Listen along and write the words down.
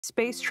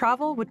Space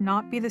travel would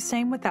not be the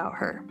same without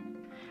her.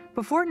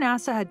 Before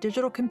NASA had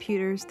digital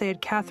computers, they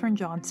had Katherine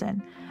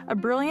Johnson, a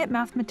brilliant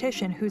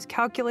mathematician whose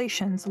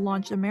calculations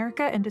launched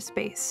America into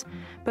space.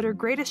 But her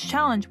greatest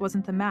challenge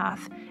wasn't the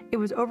math, it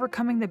was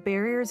overcoming the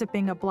barriers of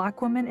being a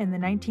black woman in the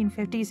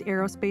 1950s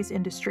aerospace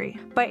industry.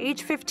 By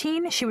age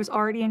 15, she was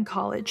already in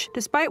college.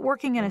 Despite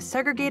working in a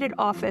segregated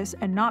office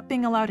and not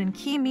being allowed in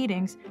key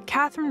meetings,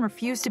 Katherine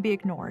refused to be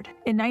ignored.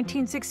 In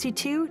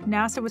 1962,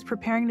 NASA was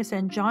preparing to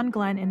send John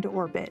Glenn into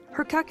orbit.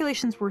 Her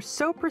calculations were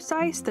so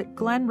precise that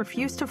Glenn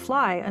refused to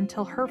fly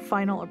until her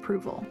final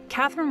approval.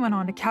 Katherine went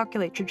on to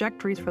calculate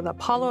trajectories for the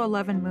Apollo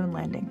 11 moon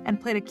landing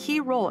and played a key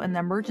role in the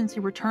emergency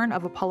return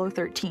of Apollo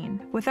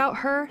 13. Without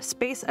her,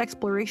 space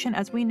exploration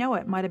as we know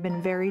it might have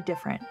been very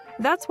different.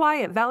 That's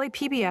why at Valley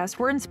PBS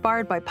we're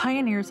inspired by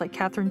pioneers like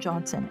Katherine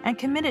Johnson and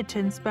committed to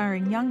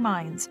inspiring young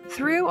minds.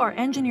 Through our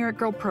Engineer It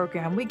Girl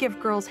program, we give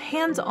girls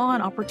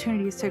hands-on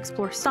opportunities to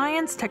explore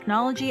science,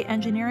 technology,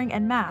 engineering,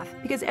 and math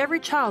because every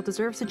child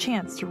deserves a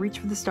chance to reach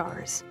for the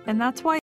stars. And that's why